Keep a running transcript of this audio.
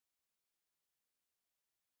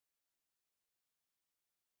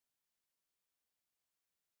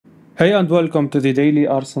Hey and welcome to the Daily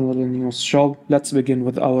Arsenal News Show. Let's begin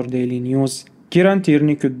with our daily news. Kieran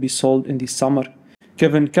Tierney could be sold in the summer.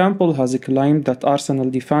 Kevin Campbell has claimed that Arsenal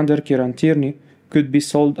defender Kieran Tierney could be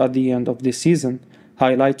sold at the end of the season,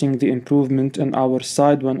 highlighting the improvement in our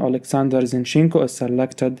side when Alexander Zinchenko is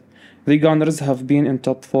selected. The Gunners have been in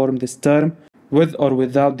top form this term, with or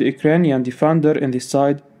without the Ukrainian defender in the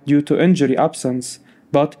side due to injury absence,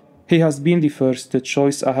 but he has been the first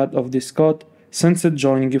choice ahead of the Scot since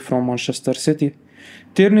joining from Manchester City.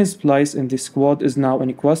 Tierney's place in the squad is now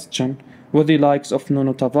in question, with the likes of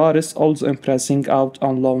Nuno Tavares also impressing out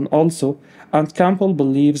on loan also, and Campbell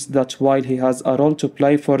believes that while he has a role to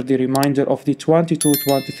play for the remainder of the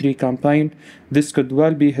 22-23 campaign, this could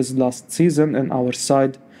well be his last season in our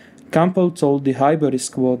side. Campbell told the Highbury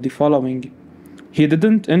squad the following: "He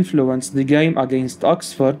didn't influence the game against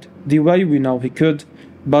Oxford the way we know he could,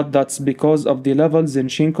 but that's because of the level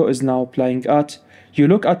Zinchenko is now playing at. You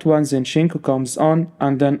look at when Zinchenko comes on,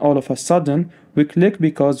 and then all of a sudden, we click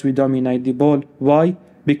because we dominate the ball. Why?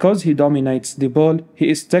 Because he dominates the ball. He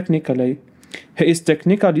is technically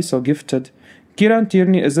so gifted. Kieran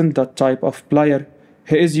Tierney isn't that type of player.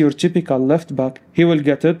 He is your typical left back. He will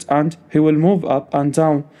get it and he will move up and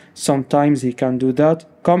down. Sometimes he can do that,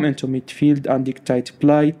 come into midfield and dictate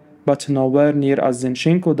play, but nowhere near as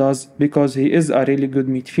Zinchenko does because he is a really good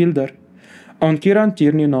midfielder." On Kieran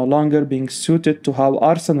Tierney no longer being suited to how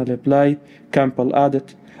Arsenal play, Campbell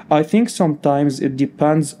added, "I think sometimes it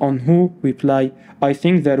depends on who we play. I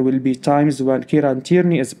think there will be times when Kieran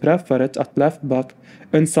Tierney is preferred at left back.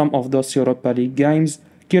 In some of those Europa League games,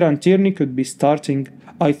 Kieran Tierney could be starting.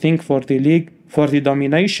 I think for the league, for the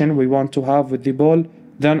domination we want to have with the ball,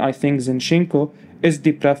 then I think Zinchenko is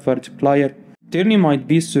the preferred player. Tierney might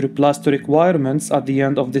be surplus to requirements at the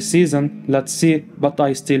end of the season, let's see, but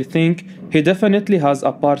I still think he definitely has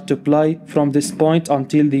a part to play from this point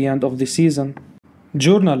until the end of the season."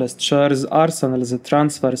 Journalist shares Arsenal's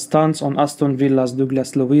transfer stance on Aston Villa's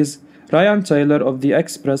Douglas Luiz. Ryan Taylor of The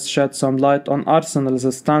Express shed some light on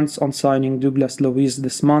Arsenal's stance on signing Douglas Luiz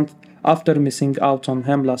this month after missing out on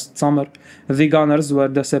him last summer. The Gunners were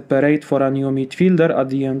desperate for a new midfielder at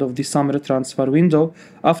the end of the summer transfer window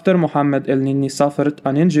after Mohamed El-Neni suffered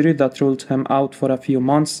an injury that ruled him out for a few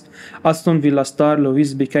months. Aston Villa star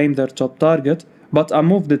Luiz became their top target, but a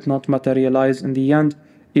move did not materialize in the end.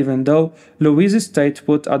 Even though Luiz stayed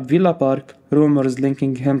put at Villa Park, rumours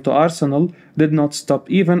linking him to Arsenal did not stop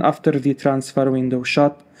even after the transfer window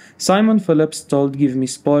shut. Simon Phillips told Give Me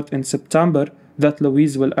Sport in September that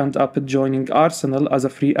Luiz will end up joining Arsenal as a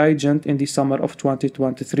free agent in the summer of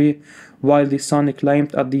 2023, while the Sun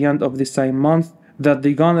claimed at the end of the same month that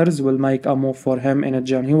the Gunners will make a move for him in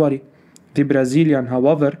January. The Brazilian,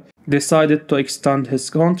 however, decided to extend his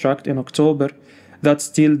contract in October. That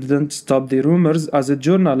still didn't stop the rumours, as a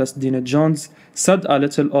journalist Dean Jones said a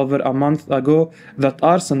little over a month ago that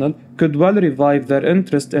Arsenal could well revive their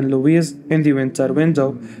interest in Luiz in the winter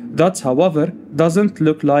window. That, however, doesn't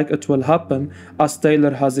look like it will happen, as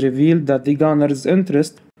Taylor has revealed that the Gunners'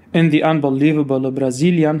 interest in the unbelievable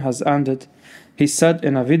Brazilian has ended. He said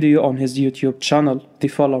in a video on his YouTube channel the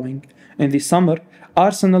following: "In the summer,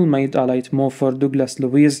 Arsenal made a late move for Douglas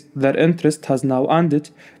Luiz. Their interest has now ended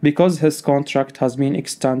because his contract has been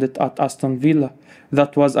extended at Aston Villa.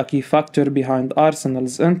 That was a key factor behind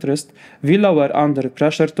Arsenal's interest. Villa were under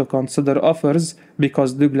pressure to consider offers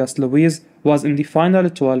because Douglas Luiz was in the final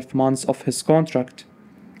 12 months of his contract.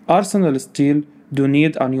 Arsenal still do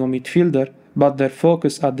need a new midfielder, but their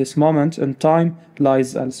focus at this moment in time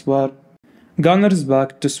lies elsewhere." Gunners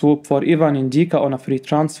back to swoop for Evan Ndicka on a free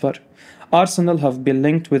transfer. Arsenal have been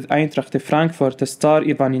linked with Eintracht Frankfurt star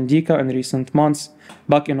Evan Ndicka in recent months.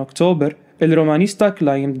 Back in October, El Romanista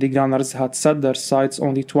claimed the Gunners had set their sights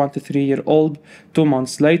on the 23-year-old. 2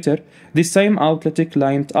 months later, the same outlet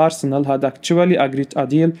claimed Arsenal had actually agreed a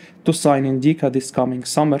deal to sign Ndicka this coming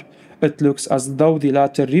summer. It looks as though the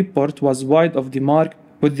latter report was wide of the mark,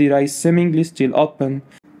 with the race seemingly still open.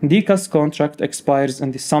 Ndicka's contract expires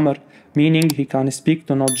in the summer, meaning he can speak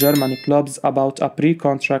to no German clubs about a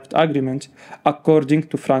pre-contract agreement. According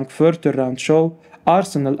to Frankfurter Rundschau,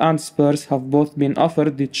 Arsenal and Spurs have both been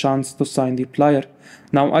offered the chance to sign the player.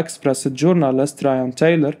 Now Express journalist Ryan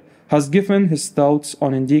Taylor has given his thoughts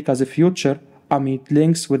on Ndicka's future amid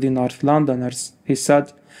links with the North Londoners. He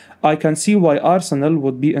said, "I can see why Arsenal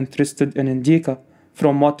would be interested in Ndicka.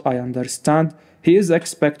 From what I understand, he is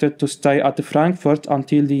expected to stay at Frankfurt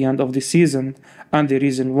until the end of the season, and the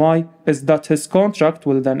reason why is that his contract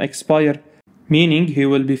will then expire, meaning he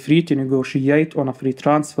will be free to negotiate on a free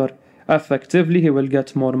transfer. Effectively, he will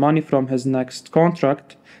get more money from his next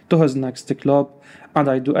contract to his next club, and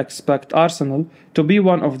I do expect Arsenal to be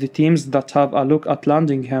one of the teams that have a look at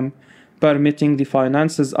landing him, permitting the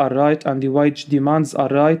finances are right and the wage demands are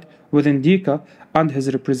right with Ndicka and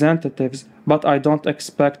his representatives, but I don't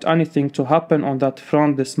expect anything to happen on that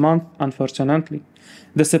front this month, unfortunately.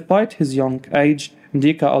 Despite his young age,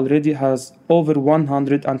 Ndicka already has over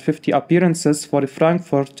 150 appearances for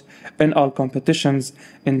Frankfurt in all competitions.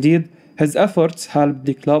 Indeed, his efforts helped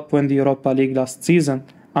the club win the Europa League last season,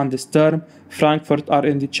 and this term, Frankfurt are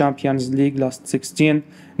in the Champions League last 16.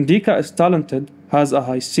 Ndicka is talented, has a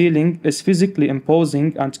high ceiling, is physically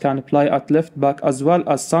imposing, and can play at left back as well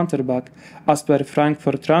as centre back. As per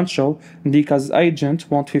Frankfurt Rancho, Ndicka's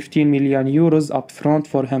agent want 15 million euros up front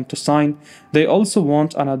for him to sign. They also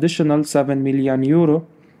want an additional 7 million euro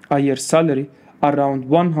a year salary, around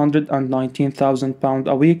 £119,000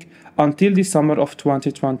 a week, until the summer of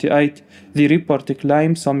 2028. The report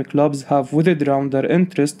claims some clubs have withdrawn their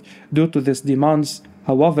interest due to these demands.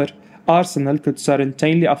 However, Arsenal could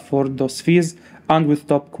certainly afford those fees, and with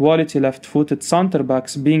top quality left-footed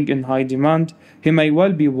centre-backs being in high demand, he may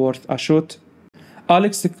well be worth a shot.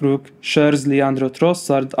 Alex Crook shares Leandro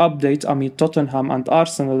Trossard update amid Tottenham and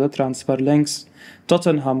Arsenal transfer links.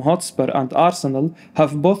 Tottenham Hotspur and Arsenal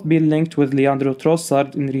have both been linked with Leandro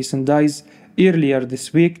Trossard in recent days. Earlier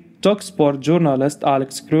this week, TalkSport journalist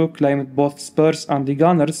Alex Crook claimed both Spurs and the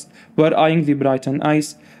Gunners were eyeing the Brighton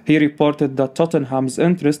Ice. He reported that Tottenham's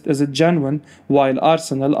interest is genuine, while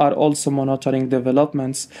Arsenal are also monitoring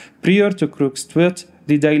developments. Prior to Crook's tweet,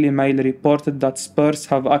 the Daily Mail reported that Spurs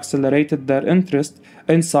have accelerated their interest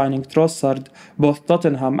in signing Trossard. Both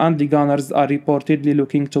Tottenham and the Gunners are reportedly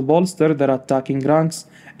looking to bolster their attacking ranks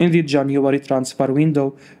in the January transfer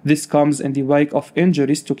window. This comes in the wake of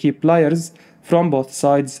injuries to key players from both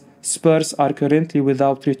sides. Spurs are currently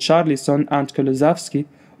without Richarlison and Kulusevski,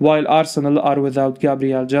 while Arsenal are without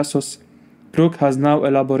Gabriel Jesus. Crook has now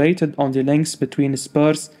elaborated on the links between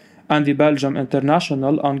Spurs and the Belgium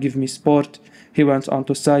international on Give Me Sport. He went on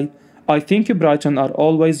to say, "I think Brighton are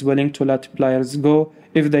always willing to let players go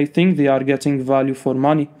if they think they are getting value for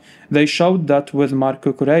money. They showed that with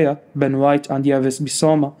Marco Correa, Ben White and Yves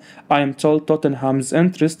Bissouma. I am told Tottenham's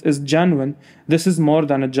interest is genuine. This is more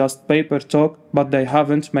than just paper talk, but they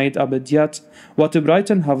haven't made a bid yet. What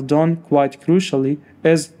Brighton have done, quite crucially,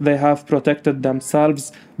 is they have protected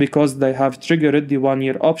themselves because they have triggered the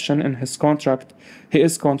one-year option in his contract. He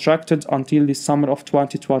is contracted until the summer of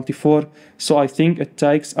 2024, so I think it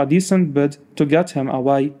takes a decent bid to get him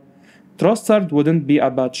away." Trossard wouldn't be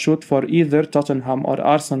a bad shoot for either Tottenham or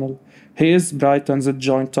Arsenal. He is Brighton's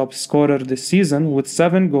joint top scorer this season with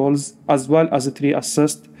 7 goals as well as 3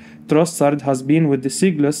 assists. Trossard has been with the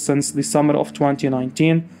Seagulls since the summer of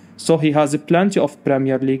 2019, so he has plenty of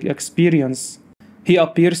Premier League experience. He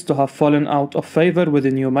appears to have fallen out of favour with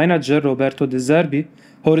the new manager Roberto De Zerbi,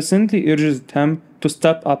 who recently urged him to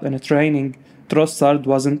step up in training. Trossard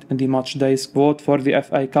wasn't in the matchday squad for the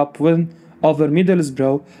FA Cup win over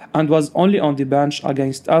Middlesbrough and was only on the bench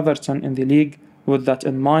against Everton in the league. With that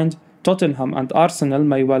in mind, Tottenham and Arsenal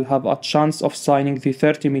may well have a chance of signing the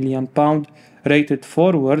 £30 million rated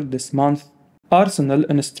forward this month. Arsenal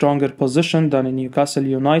in a stronger position than in Newcastle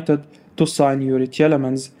United to sign Youri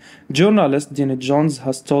Tielemans. Journalist Dean Jones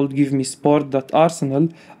has told Give Me Sport that Arsenal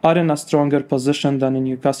are in a stronger position than in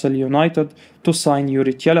Newcastle United to sign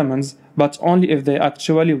Youri Tielemans, but only if they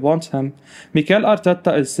actually want him. Mikel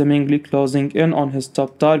Arteta is seemingly closing in on his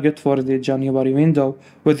top target for the January window,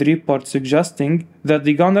 with reports suggesting that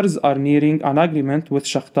the Gunners are nearing an agreement with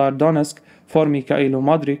Shakhtar Donetsk for Mykhailo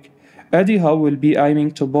Mudryk. Eddie Howe will be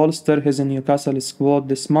aiming to bolster his Newcastle squad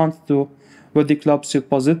this month too, with the club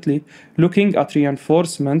supposedly looking at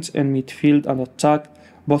reinforcement in midfield and attack.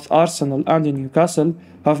 Both Arsenal and Newcastle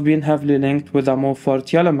have been heavily linked with a move for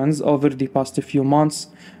Tielemans over the past few months.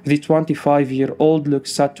 The 25-year-old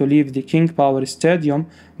looks set to leave the King Power Stadium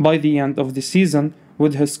by the end of the season,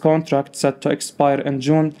 with his contract set to expire in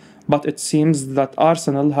June, but it seems that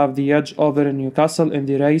Arsenal have the edge over Newcastle in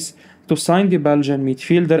the race to sign the Belgian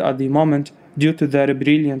midfielder at the moment due to their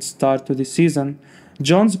brilliant start to the season.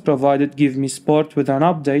 Jones provided Give Me Sport with an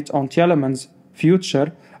update on Tielemans'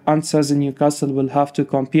 future and says Newcastle will have to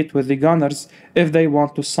compete with the Gunners if they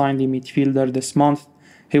want to sign the midfielder this month.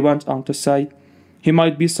 He went on to say, "He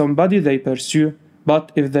might be somebody they pursue,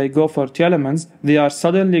 but if they go for Tielemans, they are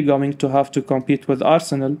suddenly going to have to compete with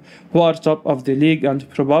Arsenal, who are top of the league and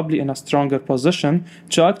probably in a stronger position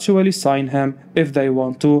to actually sign him if they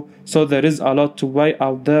want to, so there is a lot to weigh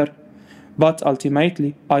out there. But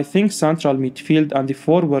ultimately, I think central midfield and the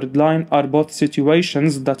forward line are both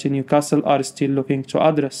situations that Newcastle are still looking to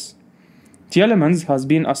address." Tielemans has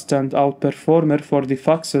been a standout performer for the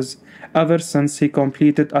Foxes ever since he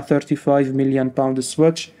completed a £35 million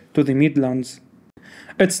switch to the Midlands.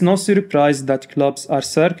 It's no surprise that clubs are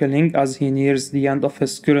circling as he nears the end of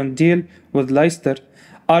his current deal with Leicester.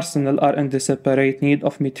 Arsenal are in desperate need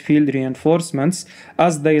of midfield reinforcements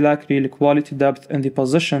as they lack real quality depth in the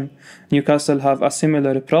position. Newcastle have a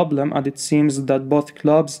similar problem, and it seems that both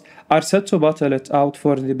clubs are set to battle it out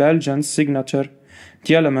for the Belgian's signature.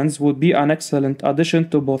 Tielemans would be an excellent addition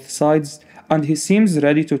to both sides, and he seems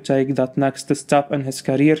ready to take that next step in his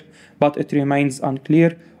career, but it remains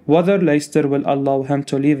unclear whether Leicester will allow him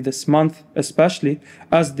to leave this month, especially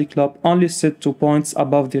as the club only sit 2 points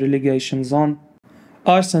above the relegation zone.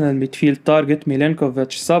 Arsenal midfield target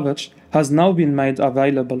Milinkovic-Savic has now been made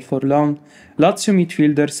available for loan. Lazio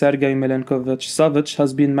midfielder Sergei Milinkovic-Savic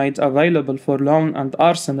has been made available for loan, and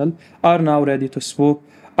Arsenal are now ready to swoop.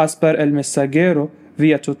 As per El Messaggero,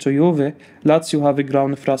 via Tutto Juve, Lazio have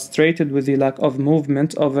grown frustrated with the lack of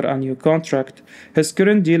movement over a new contract. His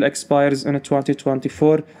current deal expires in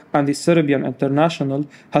 2024, and the Serbian international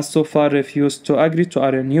has so far refused to agree to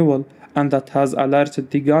a renewal, and that has alerted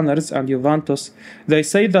the Gunners and Juventus. They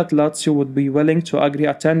say that Lazio would be willing to agree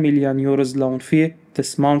a €10 million loan fee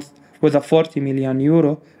this month, with a €40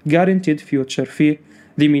 million guaranteed future fee.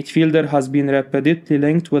 The midfielder has been repeatedly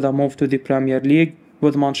linked with a move to the Premier League,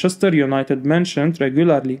 with Manchester United mentioned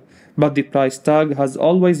regularly, but the price tag has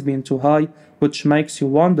always been too high, which makes you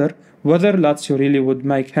wonder whether Lazio really would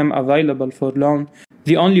make him available for loan.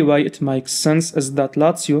 The only way it makes sense is that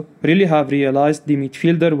Lazio really have realized the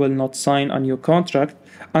midfielder will not sign a new contract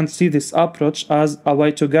and see this approach as a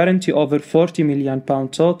way to guarantee over £40 million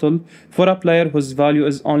total for a player whose value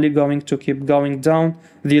is only going to keep going down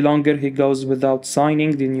the longer he goes without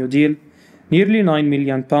signing the new deal. Nearly £9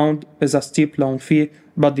 million is a steep loan fee,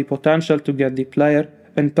 but the potential to get the player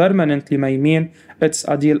in permanently may mean it's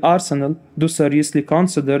a deal Arsenal do seriously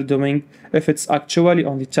consider doing if it's actually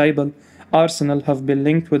on the table. Arsenal have been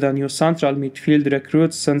linked with a new central midfield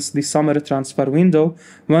recruit since the summer transfer window,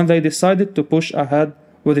 when they decided to push ahead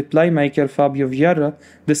with the playmaker Fabio Vieira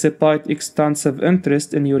despite extensive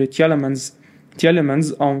interest in Youri Tielemans.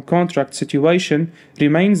 Tielemans' own contract situation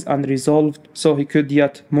remains unresolved, so he could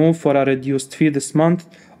yet move for a reduced fee this month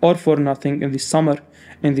or for nothing in the summer.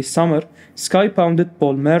 In the summer, Sky pundit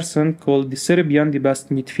Paul Merson called the Serbian the best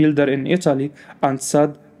midfielder in Italy and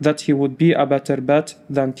said that he would be a better bet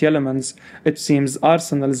than Tielemans. It seems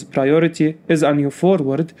Arsenal's priority is a new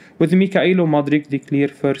forward, with Mykhailo Mudryk the clear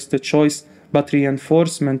first choice, but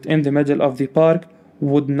reinforcement in the middle of the park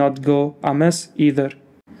would not go amiss either.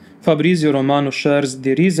 Fabrizio Romano shares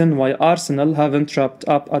the reason why Arsenal haven't wrapped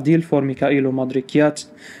up a deal for Mykhailo Mudryk yet.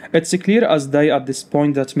 It's clear as day at this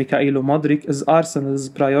point that Mykhailo Mudryk is Arsenal's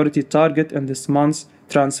priority target in this month's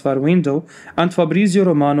transfer window, and Fabrizio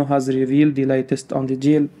Romano has revealed the latest on the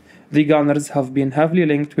deal. The Gunners have been heavily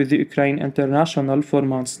linked with the Ukraine international for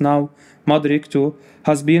months now. Mudryk, too,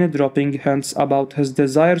 has been dropping hints about his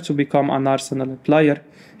desire to become an Arsenal player.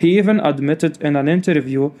 He even admitted in an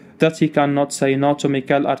interview that he cannot say no to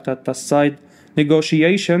Mikel Arteta's side.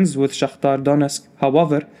 Negotiations with Shakhtar Donetsk,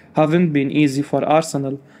 however, haven't been easy for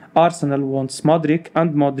Arsenal. Arsenal wants Mudryk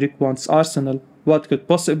and Mudryk wants Arsenal. What could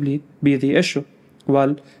possibly be the issue?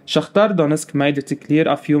 Well, Shakhtar Donetsk made it clear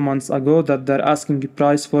a few months ago that their asking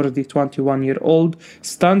price for the 21-year-old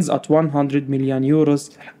stands at €100 million,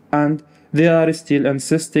 and they are still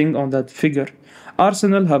insisting on that figure.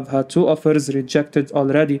 Arsenal have had 2 offers rejected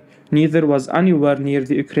already. Neither was anywhere near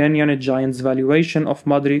the Ukrainian giant's valuation of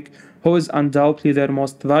Mudryk, who is undoubtedly their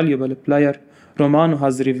most valuable player. Romano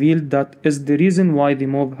has revealed that is the reason why the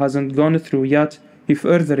move hasn't gone through yet. He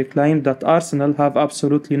further claimed that Arsenal have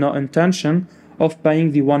absolutely no intention of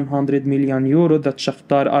paying the €100 million that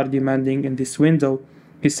Shakhtar are demanding in this window.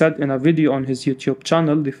 He said in a video on his YouTube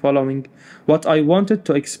channel the following: "What I wanted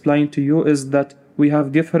to explain to you is that we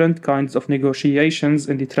have different kinds of negotiations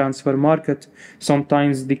in the transfer market.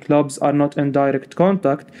 Sometimes the clubs are not in direct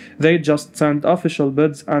contact, they just send official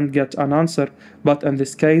bids and get an answer. But in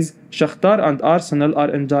this case, Shakhtar and Arsenal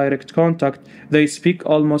are in direct contact. They speak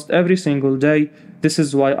almost every single day. This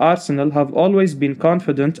is why Arsenal have always been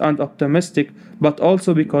confident and optimistic, but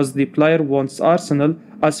also because the player wants Arsenal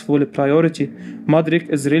as full priority. Mudryk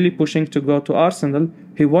is really pushing to go to Arsenal.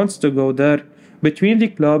 He wants to go there. Between the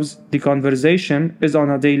clubs, the conversation is on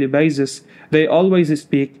a daily basis. They always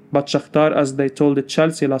speak, but Shakhtar, as they told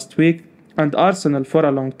Chelsea last week, and Arsenal for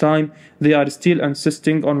a long time, they are still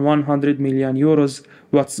insisting on €100 million.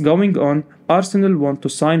 What's going on? Arsenal want to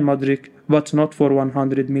sign Mudryk, but not for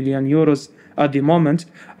 €100 million. At the moment,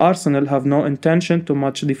 Arsenal have no intention to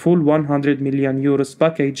match the full €100 million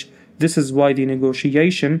package. This is why the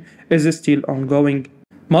negotiation is still ongoing.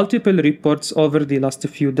 Multiple reports over the last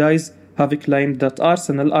few days have claimed that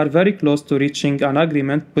Arsenal are very close to reaching an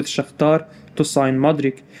agreement with Shakhtar to sign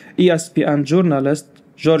Mudryk. ESPN journalist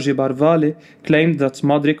Georgi Barvale claimed that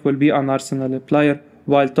Mudryk will be an Arsenal player,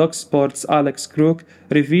 while TalkSport's Alex Crook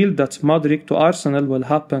revealed that Mudryk to Arsenal will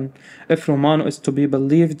happen if Romano is to be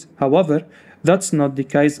believed. However, that's not the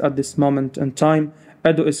case at this moment in time.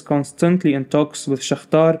 Edu is constantly in talks with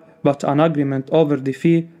Shakhtar, but an agreement over the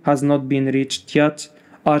fee has not been reached yet.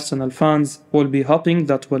 Arsenal fans will be hoping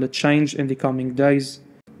that will change in the coming days.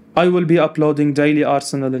 I will be uploading daily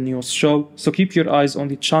Arsenal news show, so keep your eyes on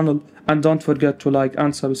the channel and don't forget to like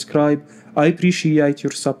and subscribe. I appreciate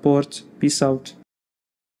your support. Peace out.